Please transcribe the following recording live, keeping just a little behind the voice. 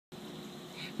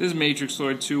This is Matrix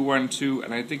Lord 212,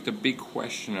 and I think the big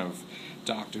question of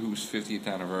Doctor Who's 50th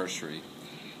anniversary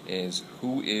is,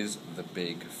 who is the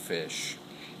big fish?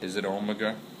 Is it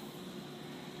Omega?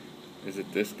 Is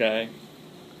it this guy?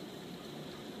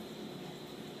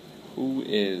 Who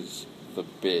is the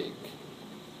big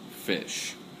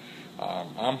fish?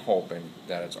 I'm hoping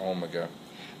that it's Omega.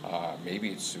 Maybe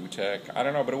it's Sutekh. I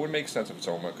don't know, but it would make sense if it's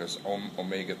Omega, because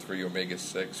Omega-3,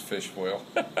 Omega-6, fish foil.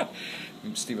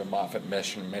 Stephen Moffat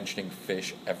mentioning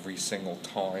fish every single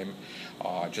time.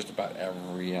 Just about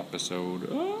every episode.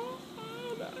 Oh,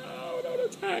 no, don't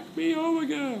attack me,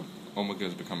 Omega.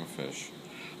 Omega's become a fish.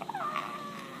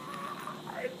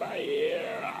 Right by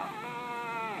here.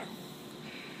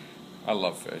 I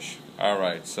love fish.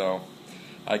 Alright, so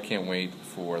I can't wait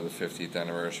for the 50th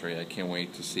anniversary. I can't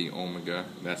wait to see Omega.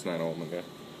 That's not Omega.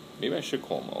 Maybe I should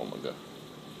call him Omega.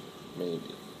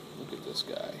 Maybe. Look at this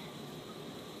guy.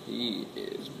 He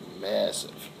is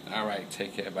massive. Alright,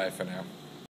 take care. Bye for now.